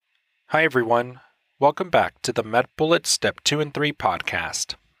Hi everyone, welcome back to the MedBullets Step 2 and 3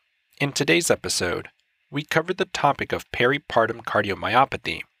 podcast. In today's episode, we covered the topic of peripartum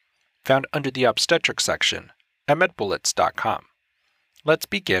cardiomyopathy, found under the Obstetrics section at medbullets.com. Let's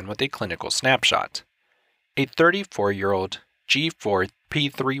begin with a clinical snapshot. A 34-year-old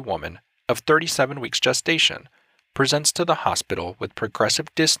G4P3 woman of 37 weeks gestation presents to the hospital with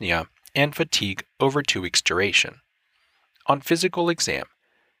progressive dyspnea and fatigue over 2 weeks duration. On physical exam,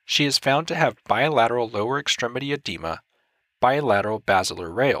 she is found to have bilateral lower extremity edema, bilateral basilar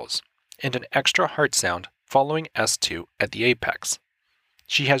rales, and an extra heart sound following S2 at the apex.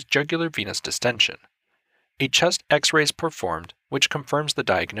 She has jugular venous distension. A chest X-ray is performed, which confirms the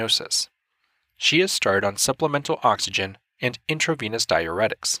diagnosis. She is started on supplemental oxygen and intravenous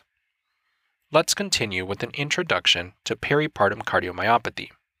diuretics. Let's continue with an introduction to peripartum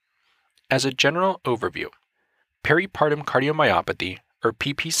cardiomyopathy. As a general overview, peripartum cardiomyopathy, or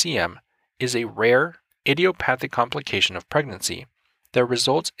PPCM, is a rare, idiopathic complication of pregnancy that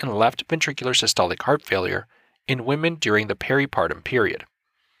results in left ventricular systolic heart failure in women during the peripartum period.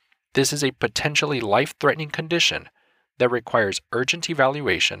 This is a potentially life-threatening condition that requires urgent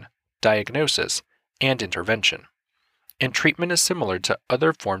evaluation, diagnosis, and intervention, and treatment is similar to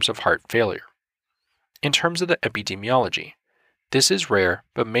other forms of heart failure. In terms of the epidemiology, this is rare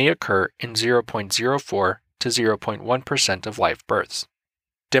but may occur in 0.04 to 0.1% of live births.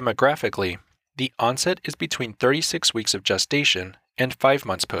 Demographically, the onset is between 36 weeks of gestation and 5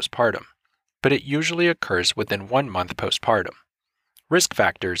 months postpartum, but it usually occurs within 1 month postpartum. Risk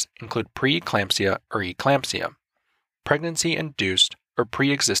factors include preeclampsia or eclampsia, pregnancy-induced or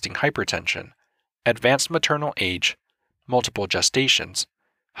pre-existing hypertension, advanced maternal age, multiple gestations,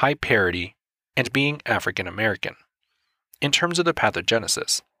 high parity, and being African American. In terms of the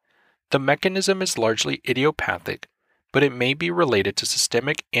pathogenesis, the mechanism is largely idiopathic, but it may be related to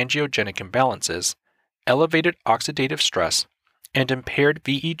systemic angiogenic imbalances, elevated oxidative stress, and impaired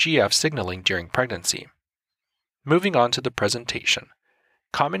VEGF signaling during pregnancy. Moving on to the presentation,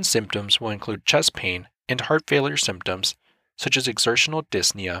 common symptoms will include chest pain and heart failure symptoms such as exertional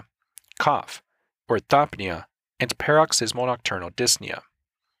dyspnea, cough, orthopnea, and paroxysmal nocturnal dyspnea.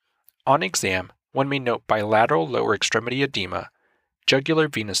 On exam, one may note bilateral lower extremity edema, jugular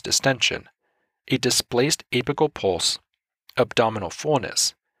venous distension, a displaced apical pulse, abdominal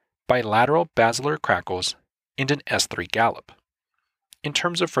fullness, bilateral basilar crackles, and an S3 gallop. In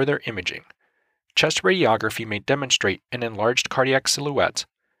terms of further imaging, chest radiography may demonstrate an enlarged cardiac silhouette,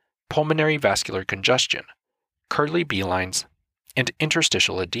 pulmonary vascular congestion, curly B lines, and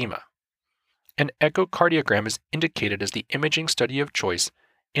interstitial edema. An echocardiogram is indicated as the imaging study of choice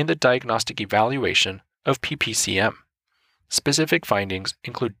in the diagnostic evaluation of PPCM. Specific findings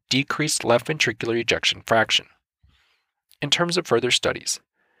include decreased left ventricular ejection fraction. In terms of further studies,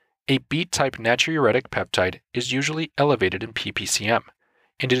 a B-type natriuretic peptide is usually elevated in PPCM,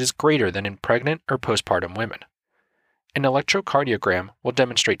 and it is greater than in pregnant or postpartum women. An electrocardiogram will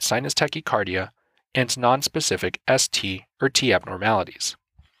demonstrate sinus tachycardia and nonspecific ST or T abnormalities.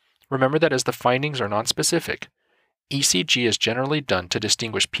 Remember that as the findings are nonspecific, ECG is generally done to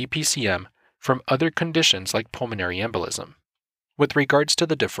distinguish PPCM from other conditions like pulmonary embolism. With regards to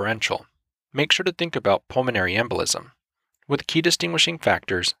the differential, make sure to think about pulmonary embolism, with key distinguishing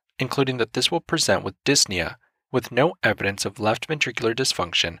factors including that this will present with dyspnea with no evidence of left ventricular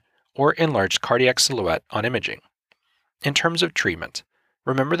dysfunction or enlarged cardiac silhouette on imaging. In terms of treatment,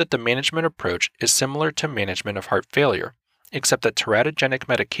 remember that the management approach is similar to management of heart failure, except that teratogenic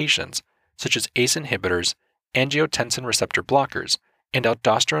medications such as ACE inhibitors, angiotensin receptor blockers, and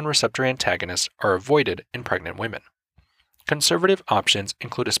aldosterone receptor antagonists are avoided in pregnant women. Conservative options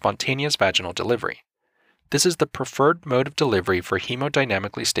include a spontaneous vaginal delivery. This is the preferred mode of delivery for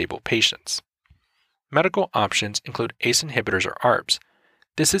hemodynamically stable patients. Medical options include ACE inhibitors or ARBs.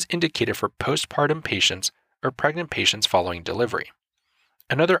 This is indicated for postpartum patients or pregnant patients following delivery.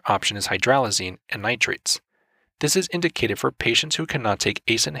 Another option is hydralazine and nitrates. This is indicated for patients who cannot take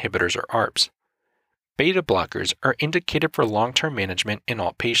ACE inhibitors or ARBs. Beta blockers are indicated for long-term management in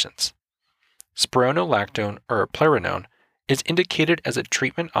all patients. Spironolactone or eplerenone is indicated as a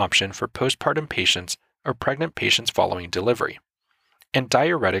treatment option for postpartum patients or pregnant patients following delivery. And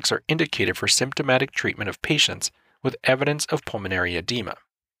diuretics are indicated for symptomatic treatment of patients with evidence of pulmonary edema.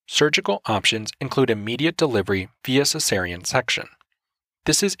 Surgical options include immediate delivery via cesarean section.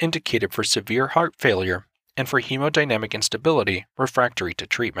 This is indicated for severe heart failure and for hemodynamic instability refractory to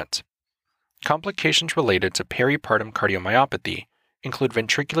treatment. Complications related to peripartum cardiomyopathy include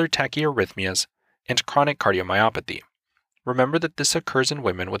ventricular tachyarrhythmias and chronic cardiomyopathy. Remember that this occurs in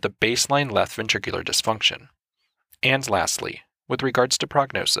women with a baseline left ventricular dysfunction. And lastly, with regards to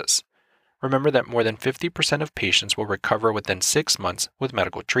prognosis, Remember that more than 50% of patients will recover within 6 months with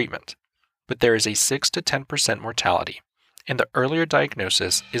medical treatment, but there is a 6 to 10% mortality, and the earlier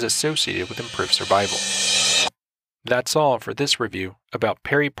diagnosis is associated with improved survival. That's all for this review about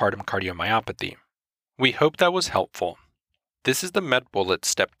peripartum cardiomyopathy. We hope that was helpful. This is the MedBullets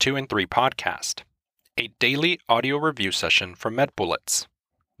Step 2 and 3 podcast, a daily audio review session from MedBullets,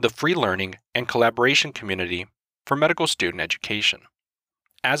 the free learning and collaboration community for medical student education.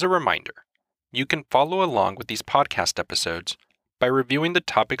 As a reminder, you can follow along with these podcast episodes by reviewing the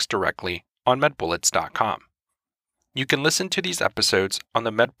topics directly on medbullets.com. You can listen to these episodes on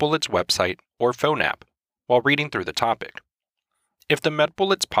the MedBullets website or phone app while reading through the topic. If the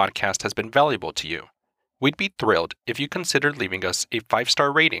MedBullets podcast has been valuable to you, we'd be thrilled if you considered leaving us a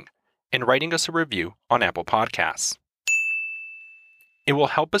 5-star rating and writing us a review on Apple Podcasts. It will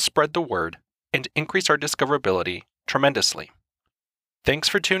help us spread the word and increase our discoverability tremendously. Thanks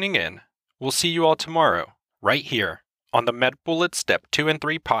for tuning in. We'll see you all tomorrow, right here, on the MedBullets Step 2 and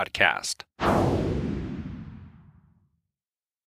 3 podcast.